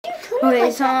Okay,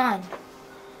 it's on.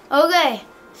 Okay,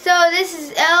 so this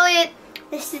is Elliot.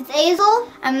 This is Azle.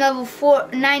 I'm level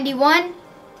 91.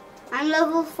 I'm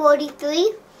level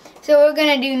 43. So we're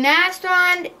gonna do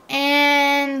Nastrond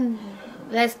and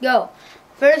let's go.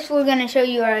 First, we're gonna show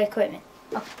you our equipment.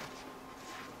 Okay.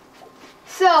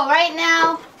 So right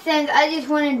now, since I just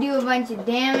want to do a bunch of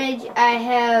damage, I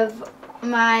have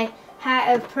my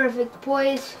Hat of Perfect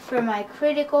Poise for my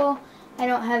critical. I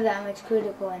don't have that much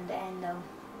critical in the end though.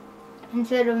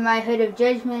 Instead of my Hood of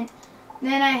Judgment.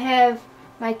 Then I have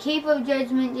my Cape of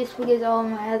Judgment just because all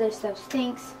my other stuff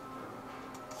stinks.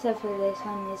 Except for this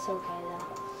one, it's okay though.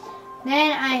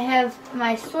 Then I have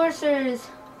my Sorcerer's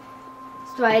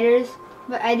Spiders.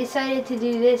 But I decided to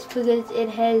do this because it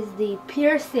has the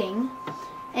piercing.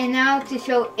 And now to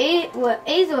show what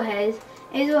Azle has.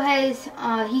 Azle has,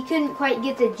 he couldn't quite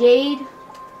get the Jade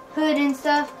hood and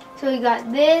stuff. So he got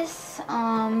this.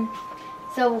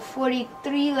 So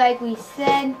 43 like we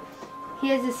said. He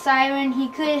has a Siren. He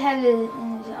could have the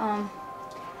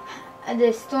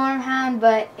Stormhound,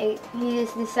 but he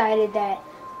just decided that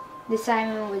the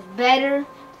Siren was better.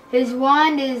 His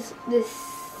wand is the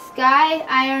Sky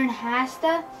Iron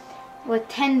Hasta with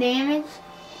 10 damage.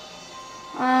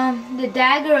 The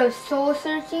Dagger of Soul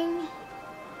Searching.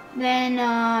 Then,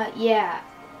 yeah,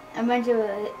 a bunch of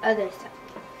other stuff.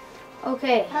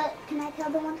 Okay. Can I tell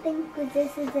them one thing? Because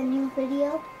this is a new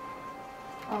video.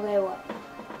 Okay, what?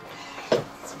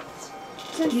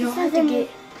 You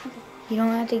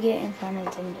don't have to get in front of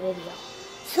the video.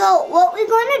 So what we're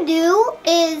going to do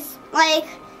is, like,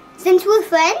 since we're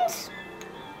friends,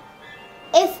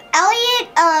 if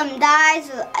Elliot dies,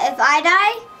 if I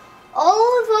die,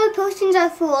 all of our potions are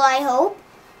full, I hope,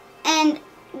 and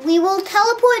we will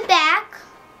teleport back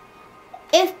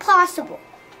if possible.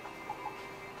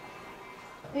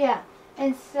 Yeah,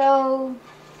 and so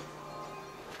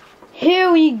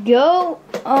here we go.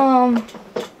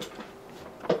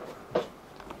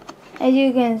 As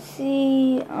you can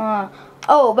see,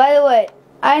 oh, by the way,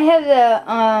 I have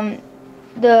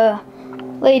the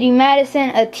Lady Madison,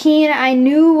 a teen. I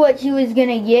knew what she was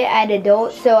gonna get at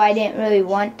adult, so I didn't really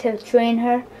want to train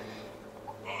her.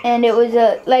 And it was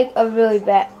a really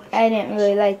bad. I didn't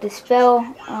really like the spell.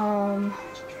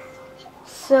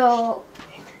 So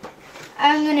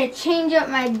I'm gonna change up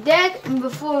my deck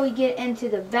before we get into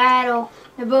the battle.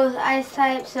 They're both ice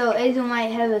types, so Azle might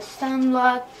have a stun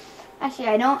block. Actually,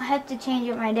 I don't have to change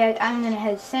up my deck. I'm gonna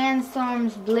have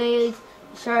sandstorms, blades,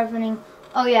 sharpening.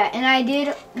 Oh yeah, and I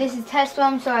did, this is test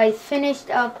run, so I finished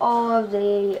up all of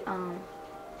the,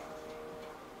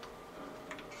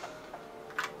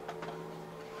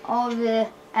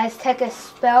 Azteca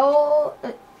spell,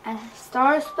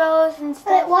 star spells and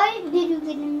stuff. Why did you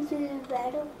get into the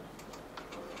battle?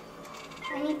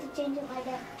 I need to change up my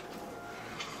deck.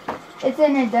 It's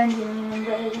in a dungeon,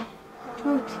 remember?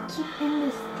 No, to keep in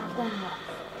this thing.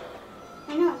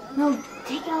 I know. No,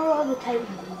 take out all the titans.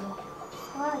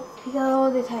 Why? Take out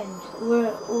all the titans.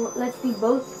 Let's be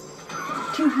both.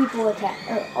 2 people attack,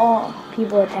 or all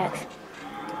people attacks.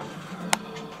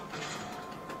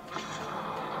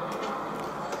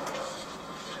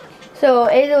 So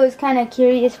Azle was kind of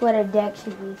curious what a deck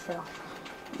should be. So,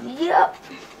 yep.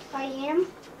 I am.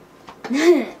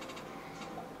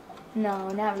 No,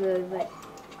 not really, but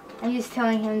I'm just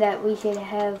telling him that we should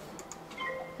have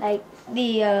like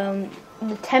the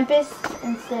Tempest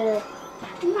instead of.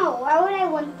 No, why would I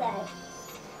want that?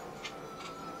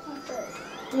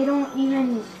 They don't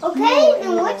even. Okay,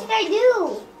 then what should I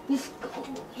do? Just go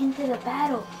into the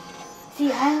battle.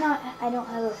 See, I don't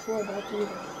have a full deck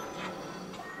either.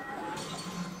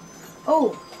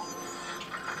 Oh.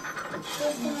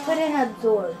 Put in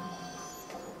Absorb.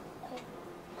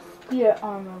 Spear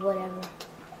armor, whatever.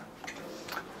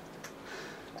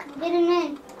 I'm getting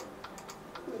in.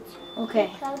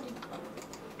 Okay.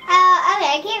 Okay,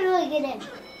 I can't really get in.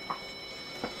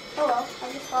 Oh well,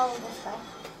 I'll just follow this guy.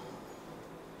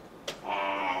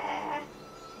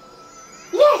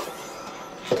 Yes!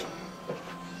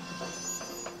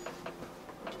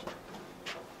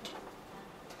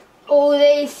 Oh,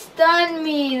 they stunned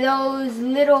me, those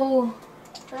little...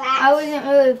 Rats. I wasn't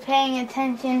really paying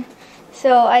attention,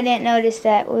 so I didn't notice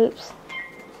that. Whoops.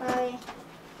 Sorry.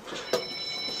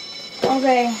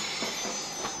 Okay.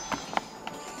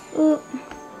 Oop.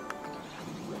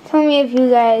 Tell me if you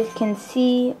guys can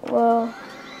see well.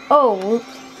 Oh,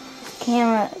 whoops. This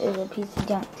camera is a piece of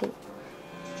junk too.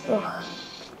 Ugh.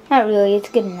 Not really, it's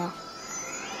good enough.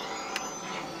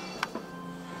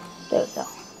 There we go.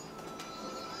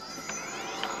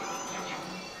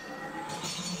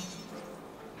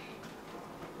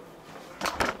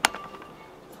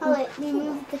 Oh wait,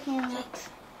 remove the camera.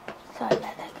 Sorry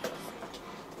about that, guys.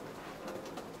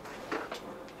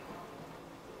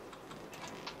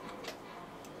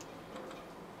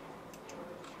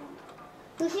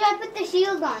 should I put the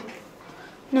shield on?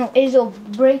 No, Azle,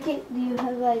 break it. Do you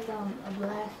have like a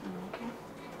blast on it?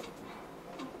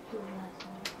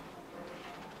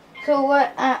 So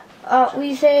what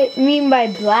we mean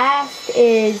by blast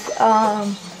is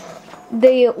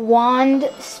the wand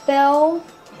spell,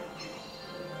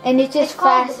 and it's just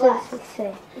fast as we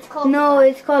say. It's called no,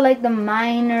 it's called like the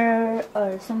minor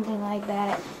or something like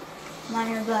that.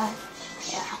 Minor blast.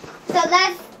 Yeah. So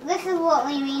this is what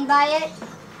we mean by it.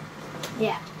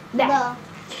 Yeah. That.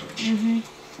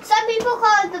 Some people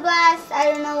call it the blast.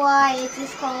 I don't know why. It's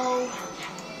just called.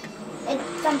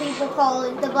 Some people call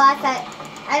it the blast.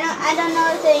 I don't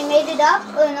know if they made it up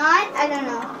or not. I don't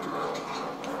know.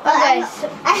 But Okay.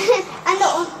 I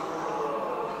know.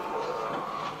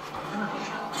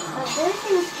 There's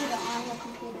a mosquito on the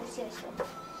computer. Seriously.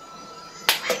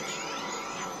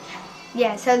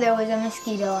 Yeah. So there was a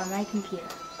mosquito on my computer.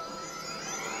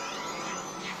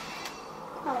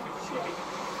 Oh shit.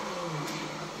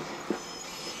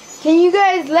 Can you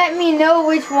guys let me know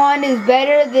which wand is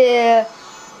better, the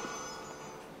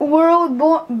World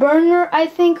Burner, I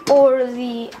think, or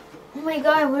the... Oh my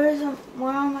god, where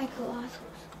are my colossals?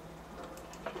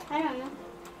 I don't know.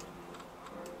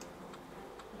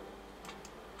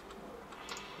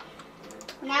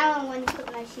 Now I'm going to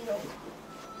put my shield.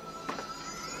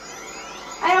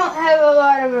 I don't have a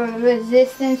lot of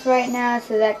resistance right now,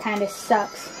 so that kind of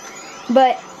sucks.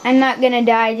 But I'm not going to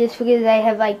die just because I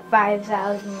have like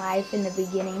 5,000 life in the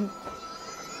beginning.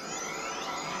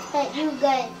 But you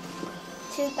get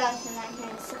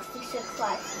 2,966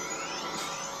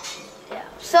 life. Yeah.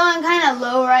 So I'm kind of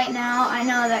low right now. I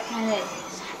know that kind of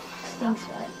stinks,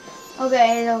 but...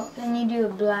 Okay, so can you do a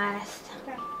blast?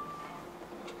 Okay.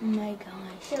 Oh my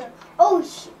gosh. Sure. Oh,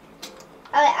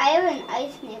 I have an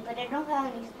ice name, but I don't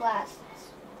have any blasts.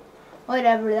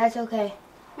 Whatever, that's okay.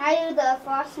 Can I do the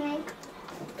frost snake?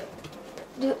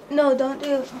 No, don't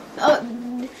do it. Oh,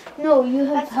 no, you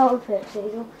have power pips,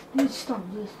 Azle. Do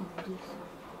stone.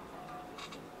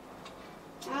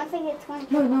 I don't think it's going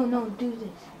to. No, do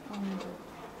this.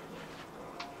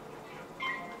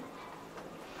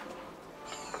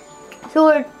 So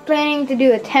we're planning to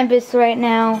do a tempest right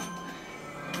now.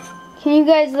 Can you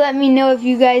guys let me know if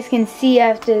you guys can see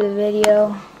after the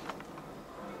video?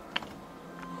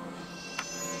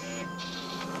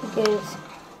 Because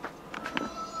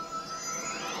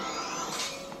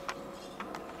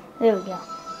there we go.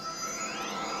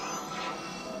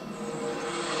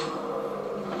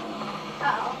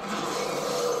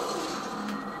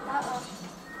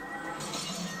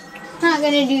 It's not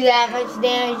gonna do that much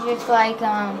damage, just like It's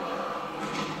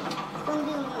going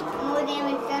to do more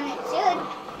damage than it should.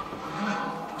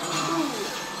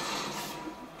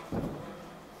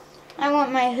 I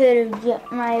want my hood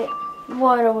of my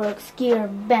waterworks gear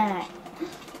back.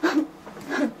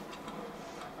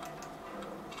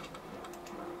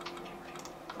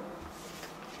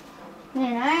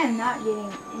 Man, I am not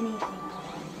getting anything.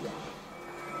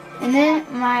 And then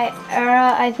my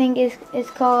era, I think is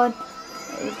called,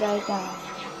 is like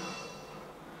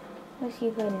let's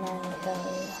keep putting on this.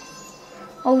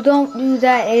 Oh, don't do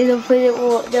that, Azle,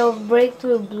 because they'll break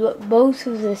through both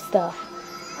of this stuff.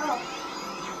 Oh,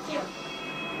 yeah.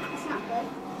 That's not good.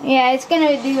 Yeah, it's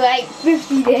gonna do like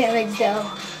 50 damage though.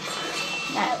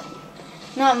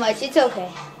 Not much, it's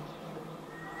okay.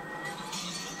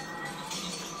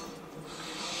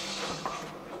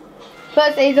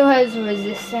 Plus Azle has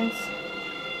resistance.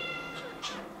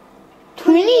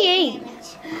 28!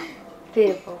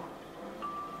 Beautiful.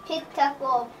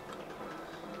 Pitiful.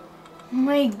 Oh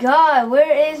my god,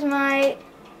 where is my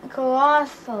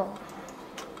colossal?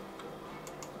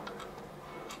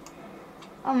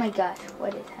 Oh my gosh,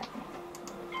 what is happening?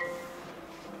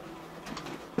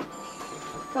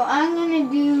 So I'm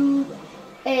gonna do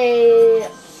a,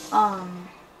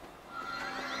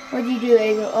 what'd you do,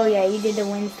 Azle? Oh yeah, you did the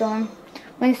windstorm.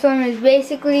 Windstorm is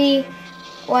basically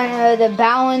one of the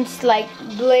balanced like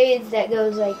blades that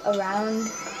goes like around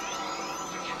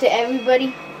to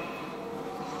everybody.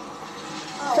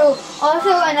 So also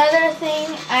another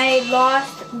thing I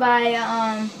lost by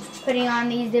putting on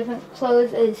these different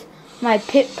clothes is my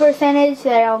pip percentage,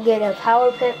 that I'll get a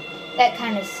power pip. That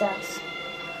kind of sucks.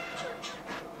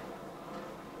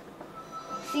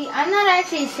 See, I'm not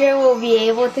actually sure we'll be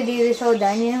able to do this whole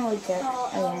dungeon with the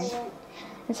again.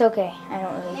 It's okay. I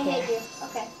don't really I care. hate you.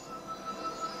 Okay.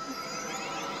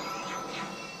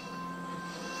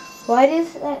 Why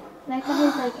does that guy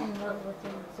is like in love with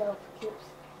himself? Keeps.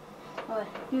 Oh,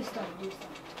 do stuff.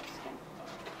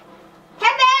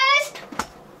 Tempest!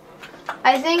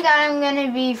 I think I'm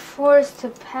gonna be forced to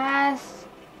pass.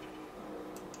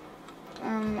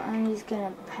 I'm just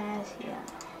gonna pass, yeah.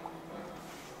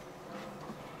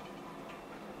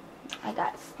 I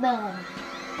got stunned.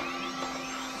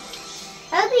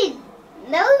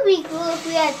 That would be cool if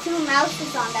we had 2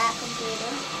 mouses on that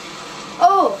computer.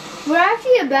 Oh, we're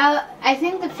actually about, I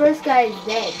think the first guy is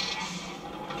dead.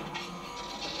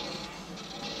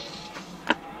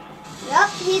 Yup,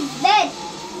 he's dead.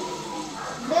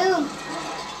 Boom.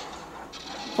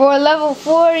 For a level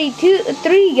 3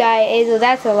 guy, Azle,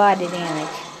 that's a lot of damage.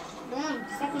 Boom.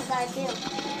 Second guy too.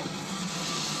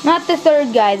 Not the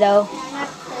third guy though. No, not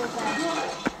the third guy.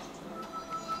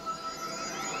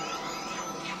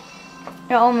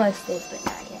 You're almost dead, but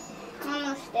not yet.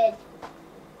 Almost dead.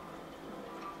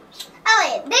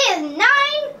 Elliot, there's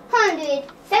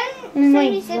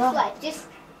 976 life. Just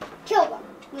kill them.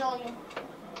 Million.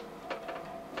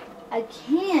 I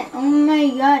can't. Oh my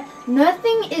god.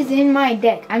 Nothing is in my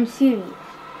deck. I'm serious.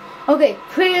 Okay,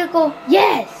 critical.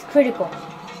 Yes, critical.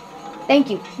 Thank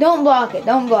you. Don't block it.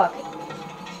 Don't block it.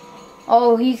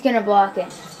 Oh, he's gonna block it.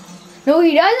 No,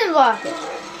 he doesn't block it.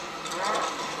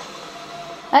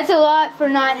 That's a lot for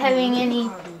not having any,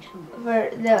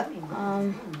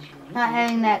 not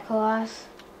having that Colossus.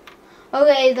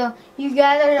 Okay, though, you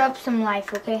gathered up some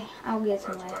life, okay? I'll get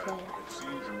some life later.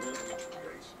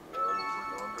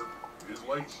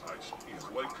 Can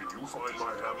you find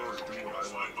my hammer and do what I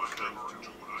like my hammer to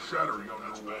do? Shatter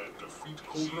yonder wall, defeat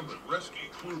Cogram and rescue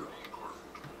Pluto.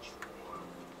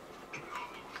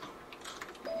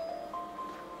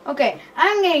 Okay,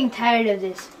 I'm getting tired of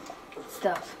this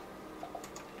stuff.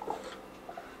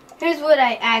 Here's what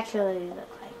I actually look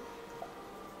like.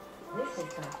 This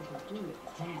is something to do with the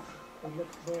hammer. It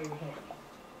looks very heavy.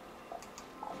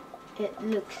 It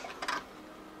looks...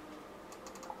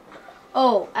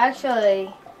 Oh,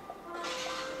 actually...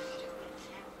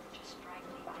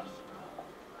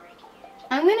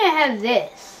 I'm gonna have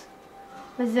this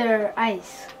with their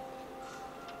ice.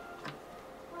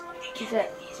 Is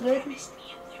that good?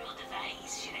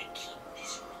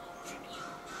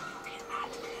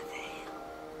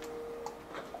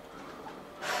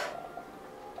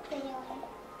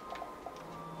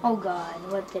 Oh god,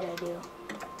 what did I do?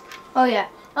 Oh yeah,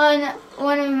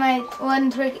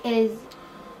 one trick is,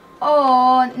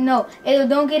 oh no,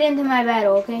 don't get into my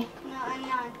battle, okay? No, I'm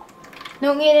not.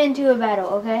 Don't get into a battle,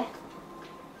 okay?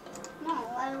 No,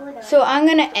 why would I? So I'm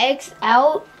gonna X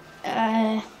out.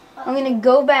 I'm gonna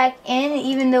go back in,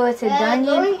 even though it's a dungeon.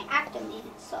 Going after me,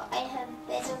 so I have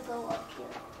better go up here.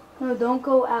 No, don't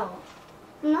go out.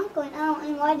 I'm not going out,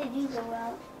 and why did you go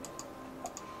out?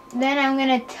 Then I'm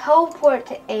gonna teleport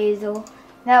to Azle.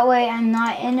 That way I'm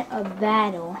not in a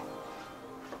battle.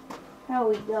 There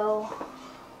we go.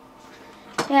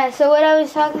 Yeah, so what I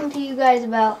was talking to you guys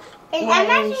about And I'm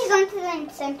actually going to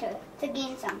the center to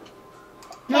gain some.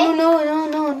 No,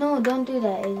 don't do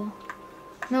that, Azle.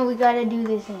 No, we gotta do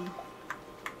this thing.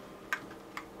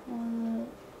 I'm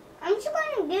just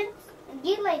going to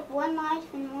get like 1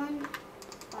 life and 1.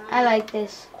 I like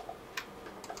this.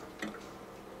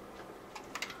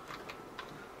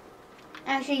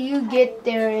 Actually, you get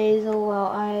there, Azle, while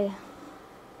I...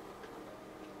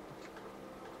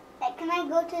 Hey, can I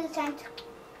go to the center?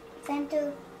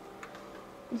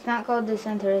 It's not called the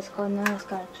center, it's called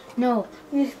Nastrond. No,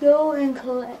 just go and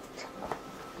collect.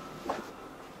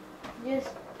 Just,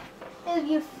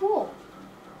 you're full.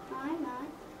 No, I'm not.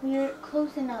 You're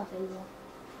close enough, Azle.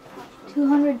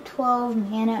 212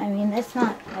 mana, I mean, that's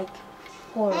not, like,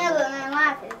 horrible. Yeah, but my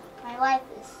life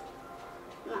is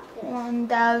not good.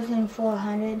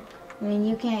 1,400. I mean,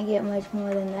 you can't get much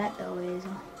more than that, though,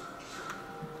 Azle.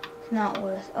 It's not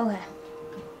worth. Okay.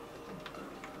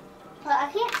 Well,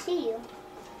 I can't see you.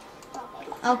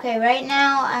 Okay, right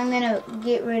now I'm gonna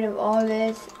get rid of all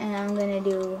this, and I'm gonna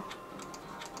do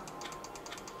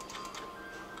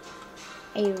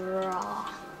a raw.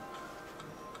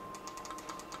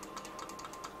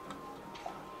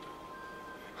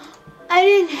 I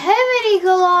didn't have any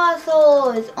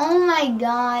colossals. Oh my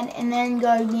god! And then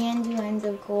gargantuans,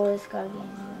 of course,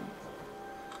 gargantuans.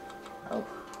 Oh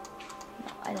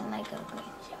no, I don't like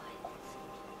gargantuans.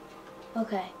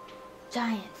 Okay,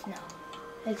 giants. No.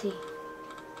 Let's see.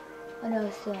 What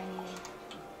else do I need?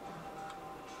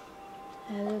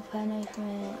 Have a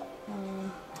punishment.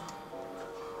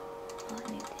 I'll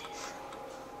need this.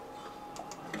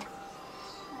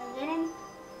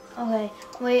 Okay,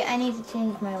 wait, I need to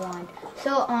change my wand.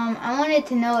 So, I wanted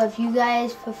to know if you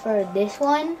guys prefer this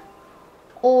one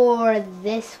or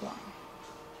this one.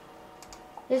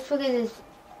 Just because it's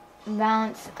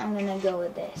bounce, I'm gonna go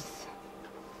with this.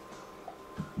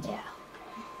 Yeah.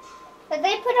 If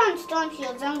they put on storm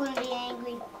shields, I'm going to be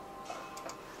angry.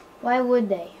 Why would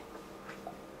they?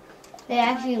 They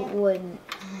actually wouldn't.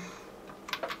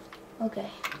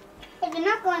 Okay. If you're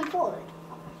not going forward.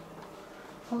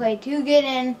 Okay, 2 get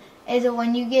in. Is it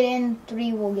when you get in,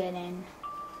 3 will get in.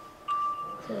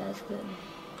 So that's good.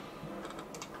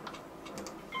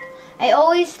 I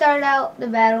always start out the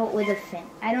battle with a fin.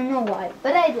 I don't know why,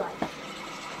 but I'd like it.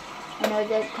 I know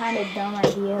that's kind of dumb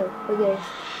idea because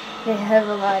they have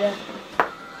a lot of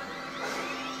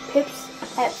pips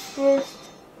at first.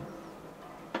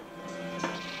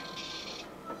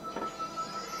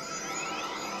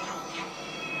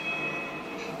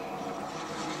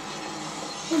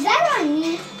 Is that on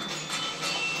me?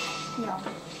 No.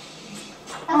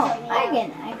 Oh, I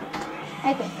can.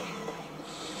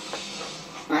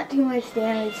 Not too much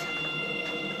damage.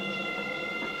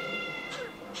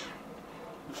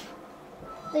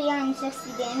 So you're on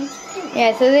 60 damage too.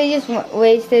 Yeah, so they just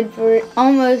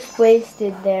almost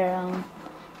wasted their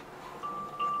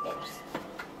Bips.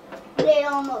 They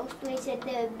almost wasted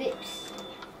their bips.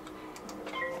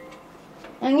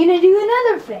 I'm gonna do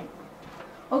another fin.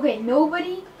 Okay,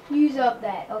 nobody use up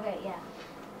that. Okay, yeah.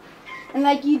 And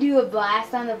like you do a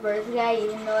blast on the first guy,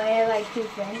 even though I have like 2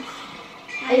 fins.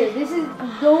 Hey, this is,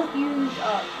 don't use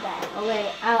up that. Okay,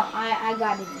 I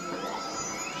gotta do that.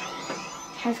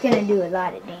 That's gonna do a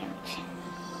lot of damage.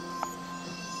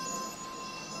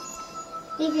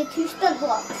 Leave you 2 stun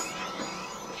blocks.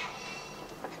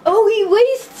 Oh, he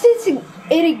wastes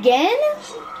it again?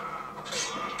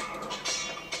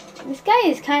 This guy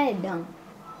is kind of dumb.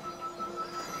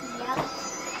 Yep.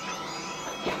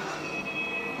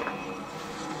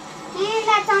 And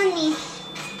that's on me.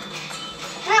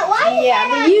 Now, why is Yeah, that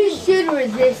but on you me? should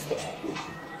resist it.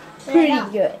 But I Pretty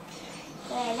don't. good.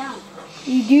 But I don't.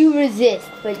 You do resist,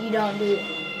 but you don't do it.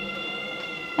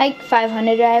 Like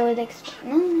 500 I would expect.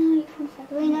 No, you can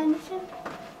 397.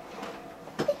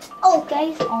 Oh,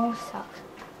 guys all suck.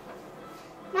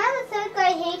 Now the third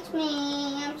guy hates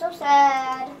me. I'm so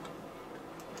sad.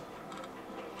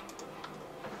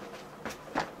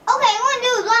 Okay, I want to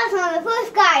do a blast on the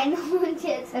first guy. No one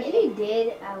just If he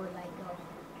did, I would like go.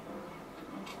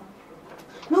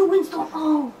 No, Winston.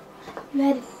 Oh, you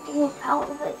had to pull out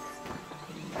of it.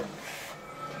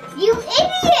 You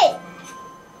idiot!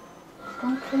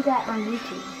 Don't play that on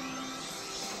YouTube.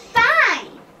 Fine.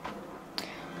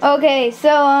 Okay,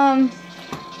 so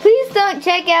please don't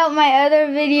check out my other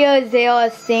videos. They all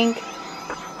stink.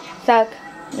 Suck.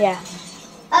 Yeah.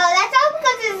 That's all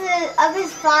because of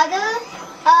his father.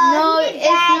 No, he did it's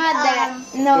bad, not that.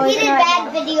 No, he it's did not bad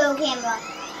that. video camera.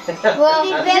 Well,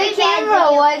 He did very the bad camera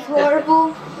video. was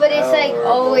horrible, but it's like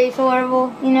always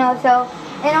horrible, you know. So,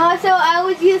 and also I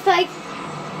was just like,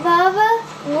 Baba,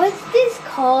 what's this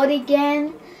called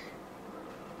again?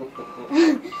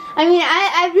 I mean,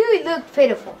 I really looked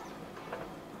pitiful.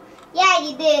 Yeah,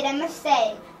 you did, I must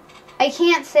say. I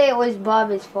can't say it was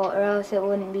Baba's fault, or else it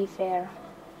wouldn't be fair.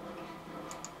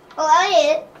 Oh,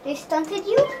 Elliot, they stunted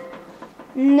you?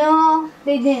 No,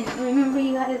 they didn't. Remember,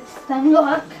 you got a stun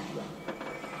lock.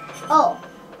 Oh.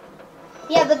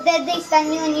 Yeah, but then they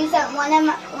stun you and you sent one of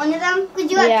them?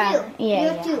 Because you have 2. Yeah, you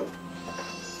have 2.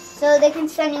 So they can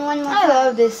stun you one more I time.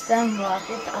 love this stun block.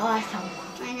 It's awesome.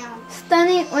 I know.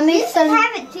 Stunning when they You should stun.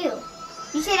 have it too.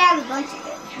 You should have a bunch of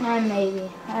it. Maybe.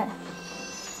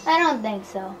 I don't think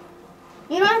so.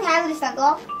 You don't have the stun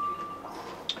block?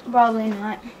 Probably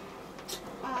not.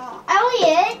 Oh,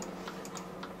 Elliot.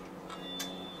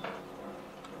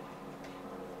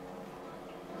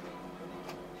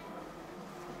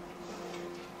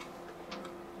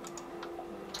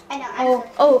 I know. I'm so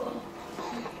Oh.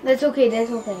 That's okay.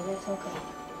 That's okay. That's okay.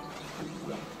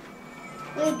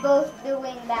 We're both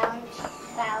doing balance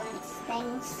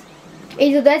things.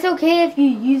 Azle, that's okay if you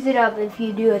use it up if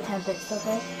you do a Tempest,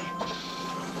 okay?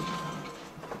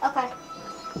 Okay.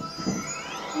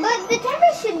 But the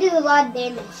Tempest should do a lot of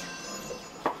damage.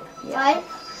 Right?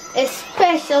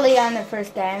 Especially on the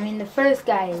first guy. I mean, the first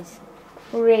guy is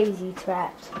crazy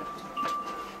trapped.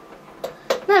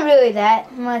 Not really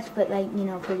that much, but like, you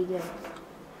know, pretty good.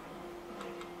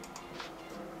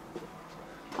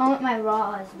 I want my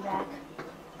raws back.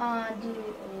 Do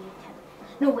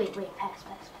a... No, wait, pass.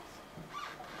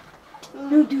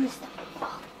 No, do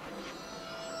stuff.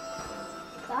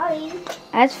 Sorry.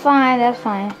 That's fine.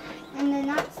 And they're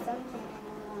not stunting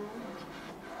anymore.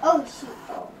 Oh, shoot.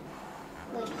 Oh.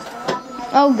 Wait, still have another.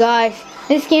 Oh gosh,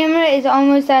 this camera is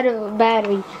almost out of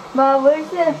battery. But where's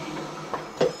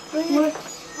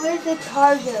the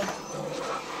charger?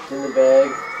 It's in the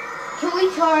bag. Can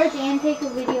we charge and take a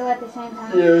video at the same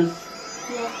time? Yes.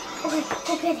 Yeah.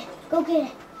 Okay, go get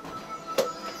it.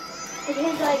 It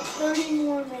has like 30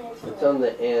 more minutes It's left. on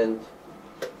the end.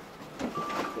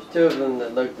 There's 2 of them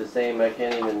that look the same. I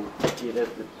can't even get it.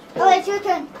 Oh, it's your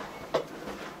turn.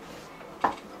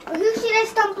 Who should I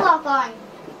stun block on?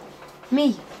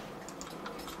 Me.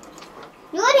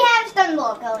 You already have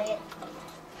Stunblock, Elliot.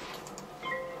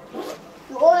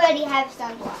 You already have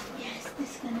Stunblock. Yes,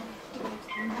 this is gonna be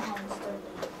a monster.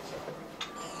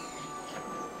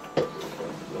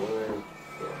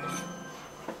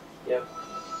 Yep.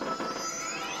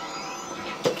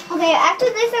 Okay, after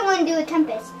this I'm going to do a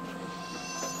Tempest.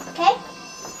 Okay?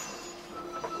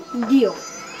 Deal.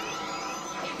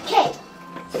 Okay.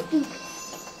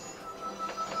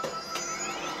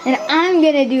 And I'm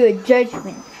gonna do a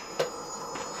judgment.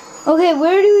 Okay,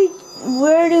 where do we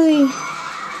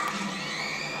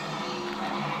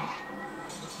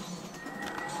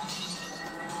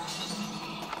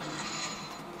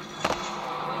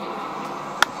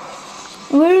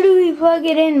Where do we plug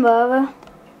it in, Baba?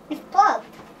 It's plugged.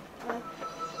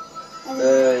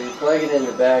 You plug it in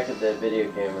the back of the video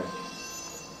camera.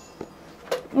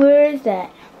 Where is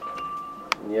that?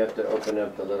 And you have to open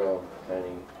up the little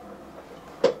tiny...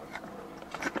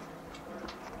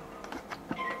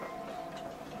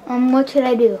 What should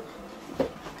I do?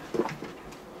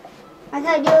 I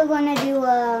thought you were going to do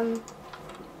A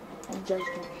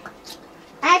judgment.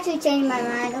 I actually changed my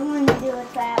mind. I'm going to do a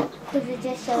trap because it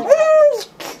just showed up.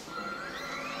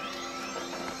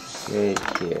 Right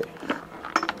here.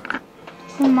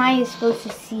 How am I supposed to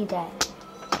see that?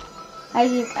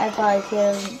 I thought I should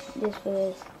have just for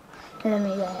this. And then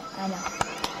we got it. I know.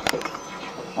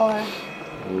 Or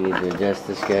We need to adjust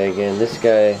this guy again. This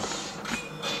guy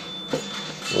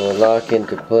will lock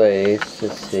into place.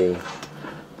 Let's see.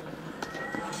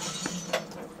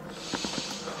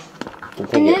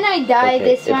 and then I die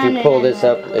this If round. you pull and this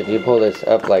then up, if you pull this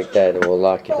up like that, it will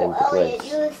lock it into Elliot,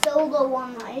 place. you're so low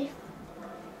on life.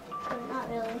 But not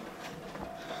really.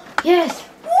 Yes.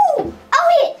 Ooh!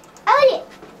 Elliot! Elliot!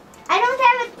 I don't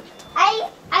have a...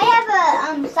 I have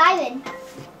a, siren.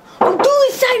 Oh, do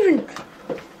siren!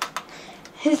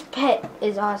 His pet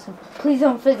is awesome. Please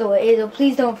don't fizzle, Azle.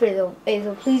 Please don't fizzle.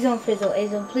 Azle, please don't fizzle.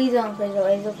 Azle, please don't fizzle.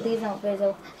 Azle, please don't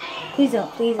fizzle. Please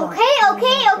don't, please don't. Okay.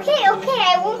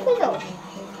 I won't fizzle.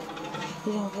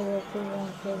 Please don't fizzle, please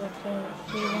don't fizzle,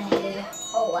 please don't fizzle.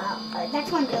 Oh, wow. That's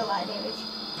going to do a lot of damage.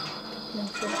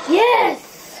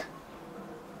 Yes!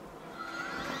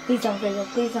 Please don't fizzle,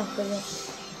 please don't fizzle.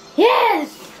 Yes!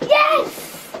 Yes!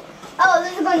 Oh,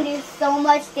 this is going to do so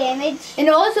much damage. And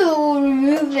also it will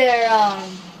remove their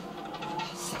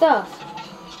stuff.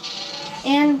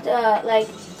 And like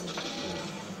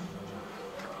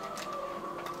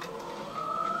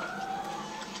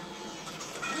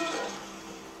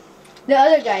the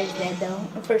other guy's dead though,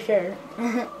 for sure.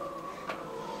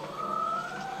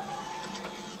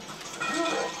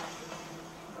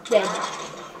 Dead.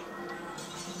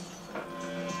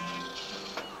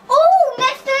 Oh,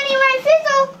 next to my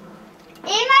fizzle.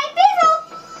 In my fizzle.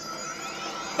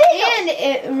 And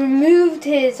it removed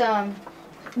his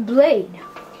blade.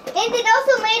 And it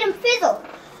also made him fizzle.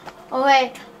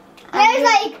 Okay. There's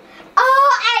like, oh,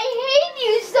 I hate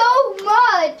you so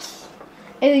much.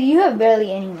 You have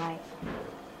barely any life.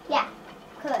 Yeah,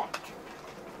 correct.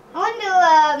 I'm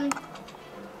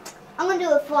gonna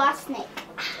do a frost snake.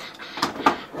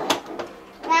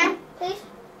 Nah, please.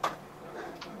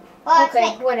 Frost Okay,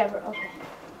 snake. whatever. Okay.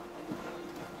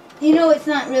 You know, it's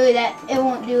not really that. It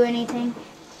won't do anything.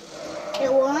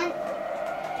 It won't.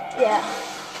 Yeah.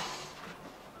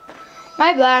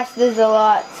 My blast does a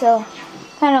lot, so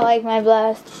kind of like my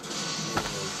blast.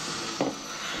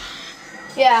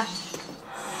 Yeah.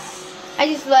 I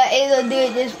just let Azle do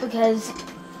it just because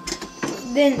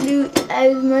it didn't do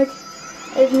as much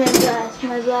as my blast.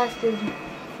 My blast is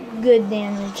good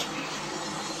damage.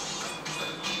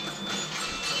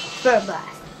 For a blast.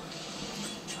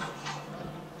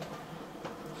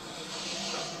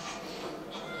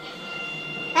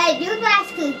 Hey, your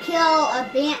blast could kill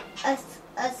a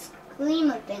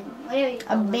screamer thing. Whatever you A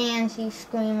call it. banshee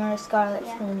screamer, scarlet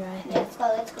Yeah. screamer, I think. Yeah,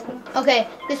 scarlet screamer. Okay,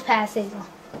 just pass Azle.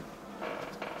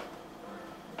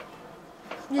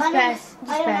 Just pass.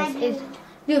 Why don't I Just pass.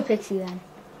 Do a pixie then.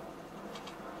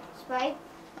 Sprite?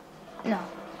 No,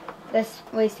 that's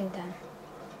wasting time.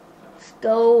 Let's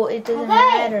go. It doesn't Okay.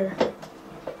 matter.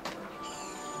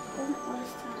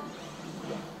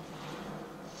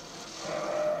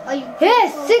 Are you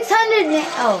Yes, 600.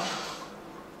 Oh.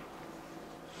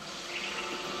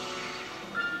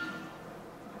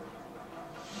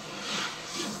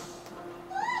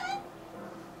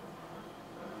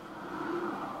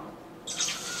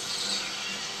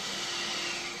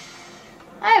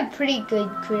 I have pretty good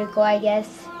critical, I guess.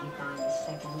 You find the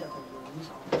second of the rooms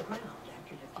on the ground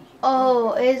after defeating.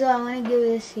 Oh, Azle, I want to give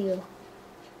this to you.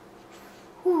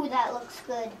 Ooh, that looks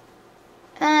good.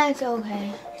 It's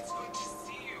okay. It's good to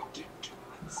see you. 2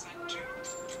 months and 2.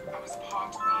 I was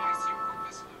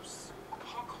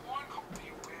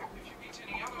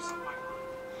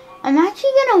I'm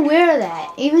actually gonna wear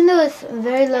that. Even though it's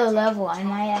very low level, I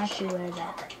might actually wear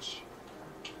that.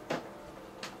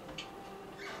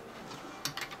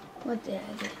 What did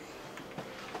I do?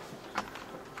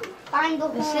 Find the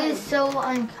This horn. is so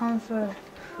uncomfortable.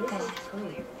 This is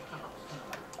clear.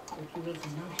 If you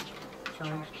ignite,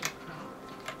 charge the crown.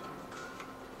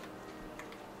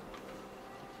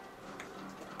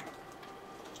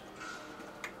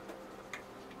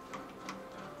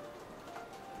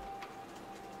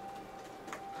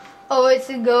 Oh, it's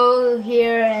to go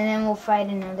here and then we'll fight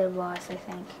another boss, I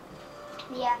think.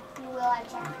 Yeah, you will, I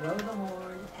can. Blow the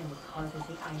horn and it causes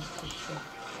the ice to shift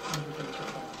and begin to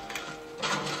flow.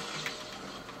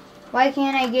 Why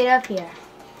can't I get up here?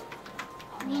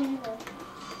 Me neither.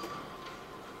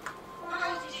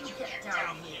 How did you get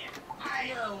down here?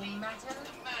 No matter.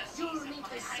 You'll meet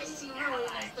the same ruin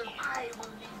as though I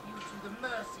will leave you to the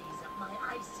mercies of my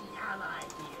icy ally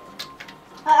here.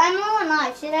 I'm rolling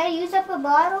knife. Should I use up a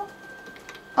bottle?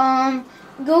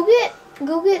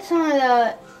 Go get some of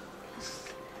the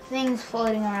things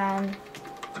floating around.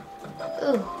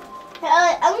 Ooh.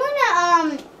 I'm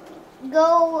gonna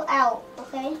go out,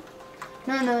 okay?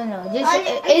 No. Just I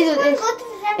just wanna go to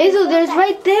the center. Azle, there's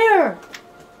right there.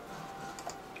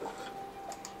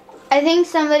 I think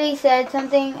somebody said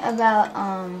something about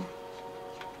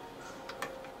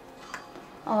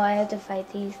oh, I have to fight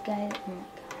these guys. Oh my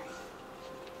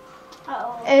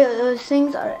god. Uh-oh. Ew, those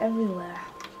things are everywhere.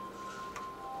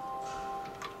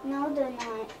 No, they're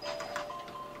not.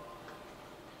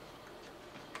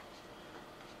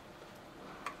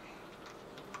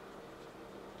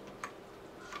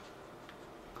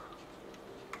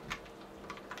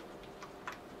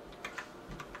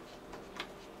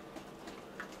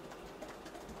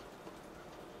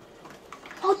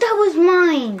 Oh, that was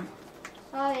mine.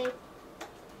 Sorry.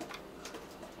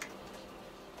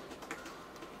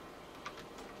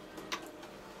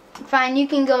 Fine, you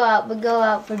can go out, but go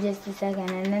out for just a second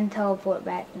and then teleport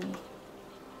back to me.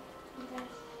 Okay.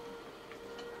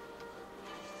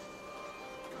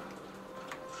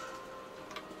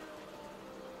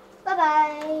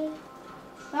 Bye-bye.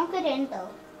 Don't get in, though.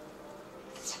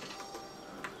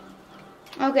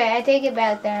 Okay, I take it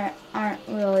back. There aren't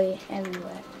really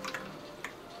everywhere.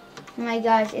 Oh my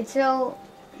gosh, it's so...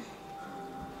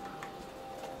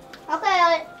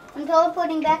 Okay, I'm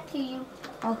teleporting back to you.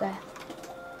 Okay.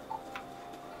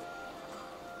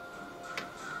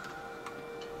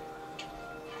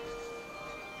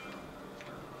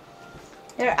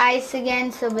 They're ice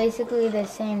again, so basically the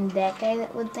same deck, I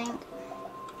would think.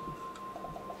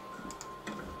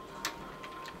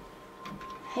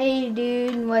 Hey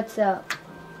dude, what's up?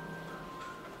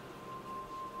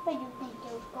 Where do you think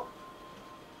you'll go?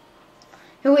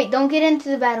 Hey, wait, don't get into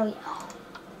the battle yet.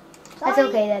 That's Sorry.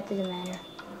 okay, that doesn't matter.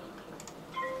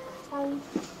 Sorry.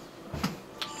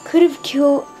 Could have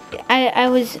killed... I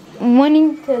was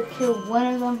wanting to kill one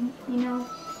of them, you know,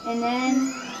 and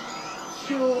then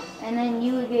kill, and then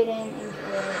you would get in and kill it.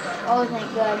 Oh,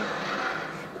 thank God.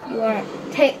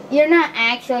 You're not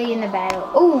actually in the battle.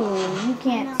 Oh, you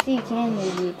can't see, can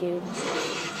you, dude?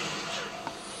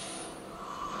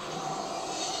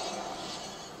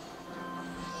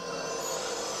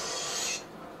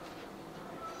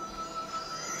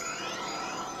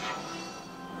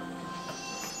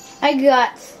 I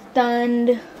got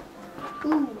stunned.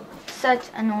 Ooh. Such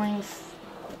annoying.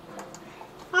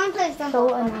 I'm playing some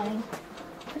So annoying.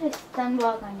 Put a stun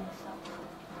block on yourself.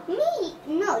 Me?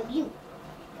 No, you.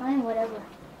 Fine, whatever.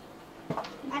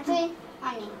 Actually,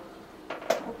 on me.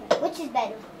 Okay. Which is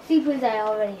better? See, please, I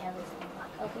already have a stun block.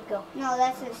 Okay, go. No,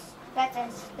 that's a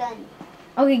stun.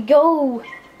 Okay, go.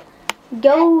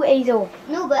 Go, Azle.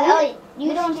 No, but Elliot,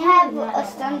 you don't have a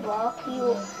stun block.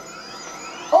 You.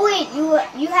 Oh wait,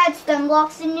 you had stun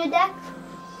blocks in your deck?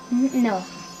 No.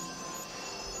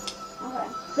 Okay.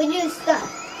 But you stun.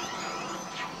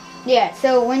 Yeah,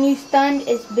 so when you stunned,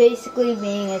 it's basically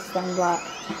being a stun block.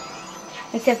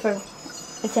 Except for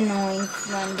it's annoying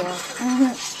stun block.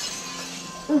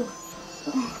 Ooh.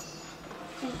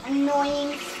 An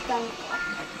annoying stun block.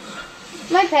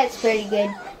 My pet's pretty good.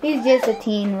 He's just a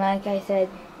teen, like I said.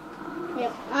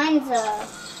 Yep, mine's a...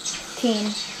 Teen.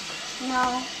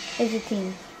 No. It's a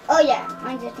teen. Oh yeah,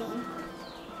 mine's a teen.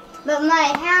 But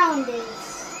my hound is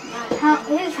not.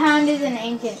 His hound is an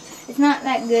ancient. It's not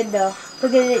that good though,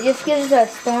 because it just gives a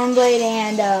Stormblade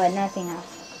and nothing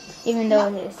else. Even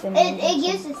though it's an It ancient.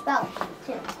 gives a spell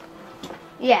too.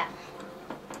 Yeah.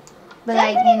 But Did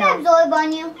I like, put you an know. absorb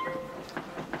on you?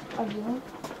 Absorb?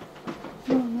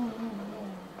 No,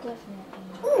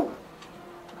 definitely. Ooh.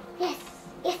 Yes.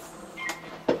 Yes.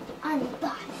 I'm the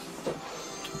boss.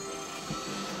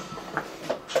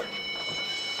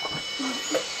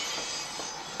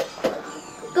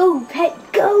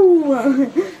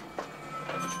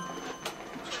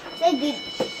 Say good.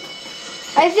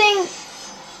 I think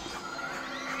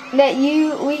that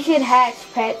we should hatch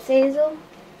pets, Hazel.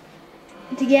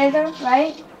 Together,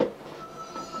 right?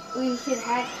 We should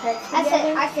hatch pets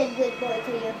together. I said good boy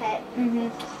to your pet. Okay,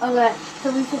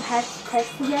 so we should hatch pets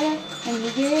together, and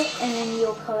you get it, and then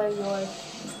you'll color yours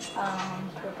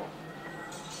purple.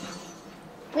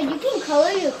 But you can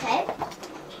color your pet?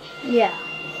 Yeah.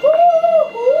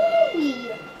 Ooh.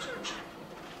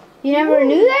 You never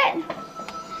knew that?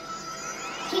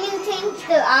 Can you change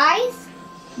the eyes?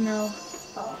 No.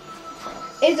 Oh.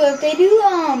 So if they do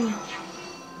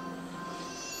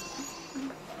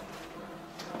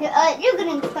You're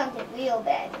getting stunted real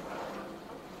bad.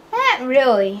 not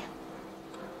really.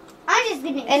 I'm just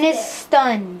getting And it's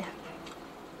stunned.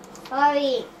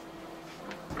 Sorry.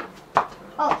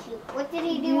 Oh shoot, what did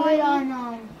he do? Do it on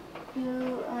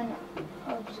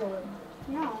absorb.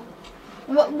 No.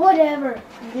 Whatever.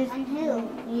 Just On who?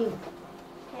 you.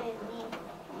 Okay,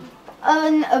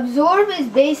 me. Absorb is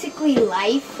basically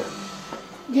life.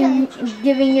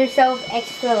 Giving yourself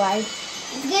extra life.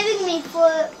 It's giving me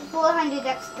 400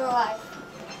 extra life.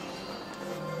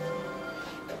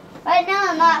 Right now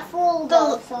I'm not full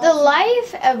though. The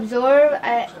life absorb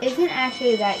isn't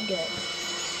actually that good.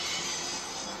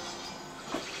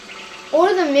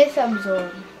 Or the myth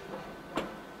absorb.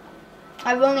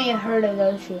 I've only heard of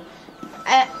those two.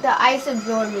 The ice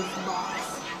absorb is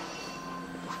boss.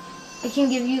 It can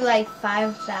give you like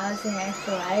 5,000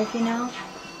 extra life, you know?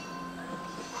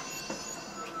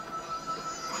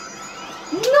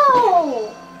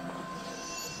 No!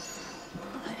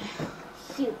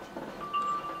 Shoot.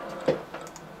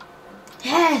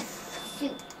 Yes!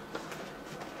 Shoot.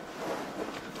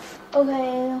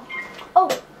 Okay. Oh!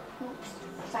 Oops.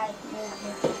 Sorry.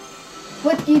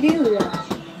 What do you do though?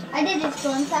 I did a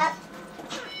storm tap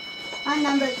on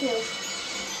number 2.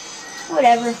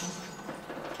 Whatever.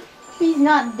 He's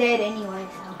not dead anyway,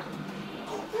 so.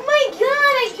 Oh my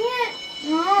god, I can't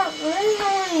not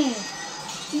really.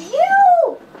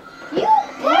 You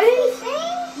What is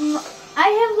thing? I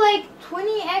have like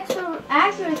 20 extra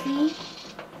accuracy.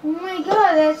 Oh my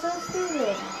god, that's so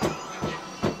stupid.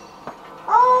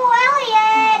 Oh,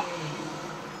 Elliot!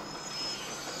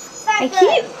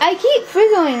 I keep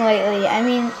frizzling lately. I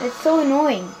mean, it's so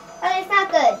annoying. Oh, it's not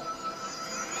good.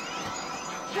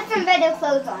 Put some better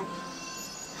clothes on.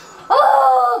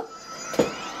 Oh!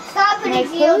 Stop My putting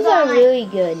clothes shields are on. really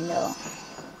good, though.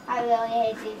 I really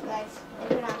hate these guys.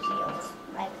 They put on shields.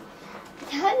 Like,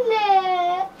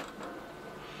 hello.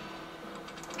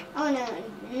 Oh no,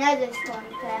 another storm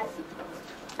trap.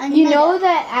 You know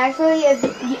that actually,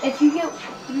 if you get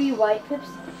 3 white pips,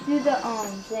 do the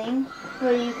thing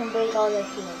where you can break all their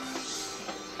shields.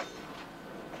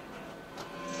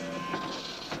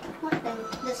 What thing?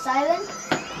 The siren?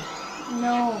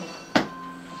 No.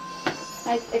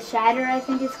 Like a shatter, I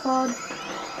think it's called,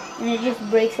 and it just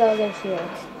breaks all their shields.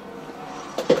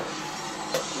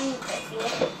 I need to see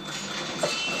it.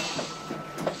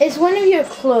 It's one of your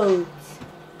clothes.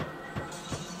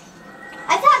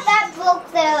 I thought that broke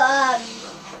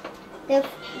the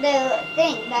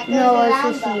thing that goes No,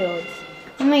 around it's the them. shields.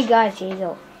 Oh my gosh,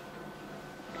 Hazel.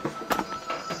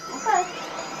 Okay.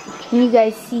 Can you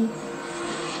guys see?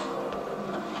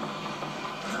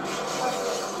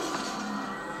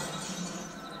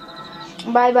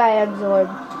 Bye bye, absorb. I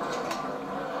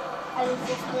was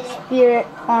just did it. Spirit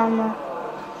armor.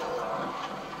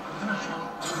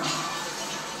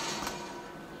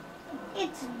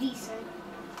 It's decent.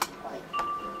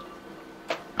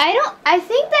 I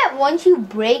think that once you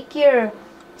break your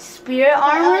spirit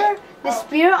armor, the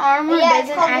spirit armor Yeah, it's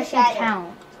doesn't called the actually shadow.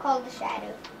 count. It's called the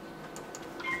shadow.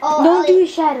 Oh, Don't do Elliot,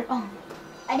 shatter. Oh,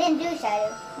 I didn't do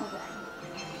shadow. okay.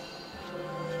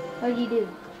 What did you do?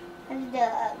 I did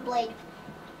the blade.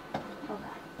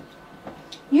 Okay.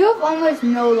 You have almost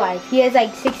no life. He has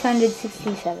like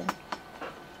 667.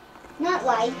 Not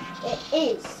light, it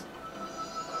is.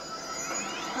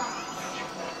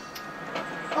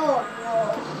 Oh no.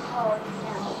 Oh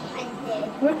no. I'm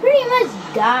dead. We're pretty much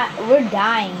we're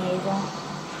dying, Hazel.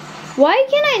 Why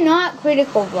can I not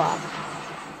critical block?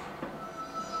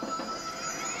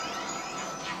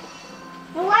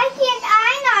 Why can't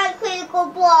I not critical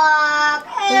block?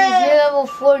 Because you're level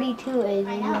 42, Hazel.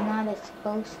 I You're know. not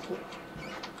supposed to.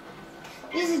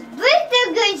 This is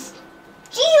better good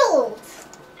shields.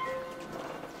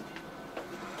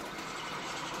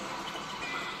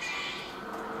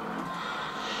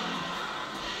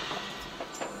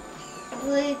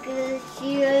 Good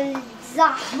shields.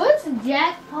 What's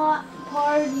jackpot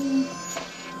party?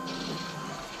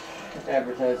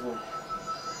 Advertisement.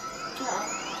 No.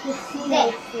 Just see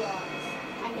Dead. those flaws.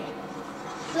 I'm dead.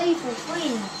 Play for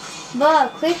free. But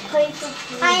click play for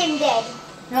free. I am dead.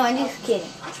 No, I'm just kidding.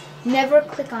 Never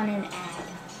click on an ad.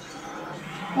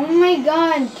 Oh my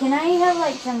god, can I have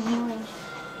like some healing?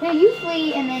 No, you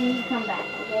flee and then you come back,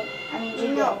 okay? I mean,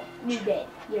 you're No. dead. You're dead.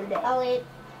 You're dead. Elliot,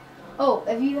 Oh,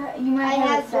 if you might I have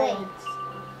have a silence.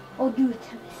 Oh, do a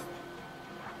tempest.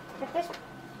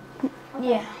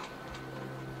 Yeah.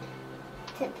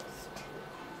 Tempest.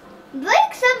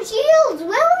 Break some shields, will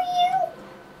you?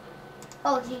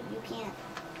 Oh, you can't.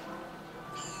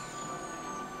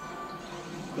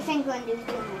 This ain't going to do too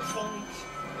much damage.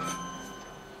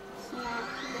 It's not.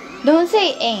 Don't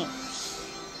say ain't.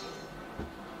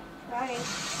 Sorry.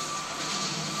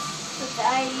 But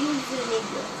I usually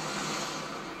do.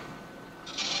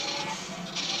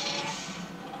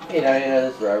 Hey Diana,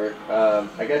 this is Robert.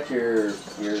 I got your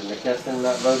McNeston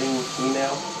not voting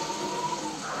email.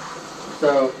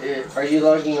 So, are you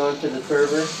logging on to the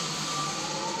server?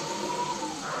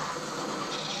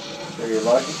 So you're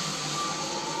logging?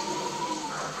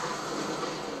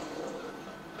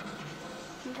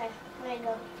 Okay, there you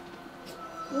go.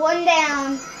 One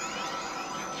down.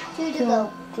 Two to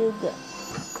go. Too good.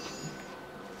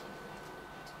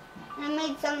 I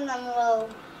made some of them low.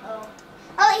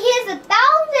 Oh, here's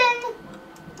 1,000.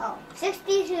 Oh,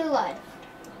 62 life.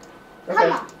 Okay.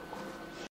 Come on.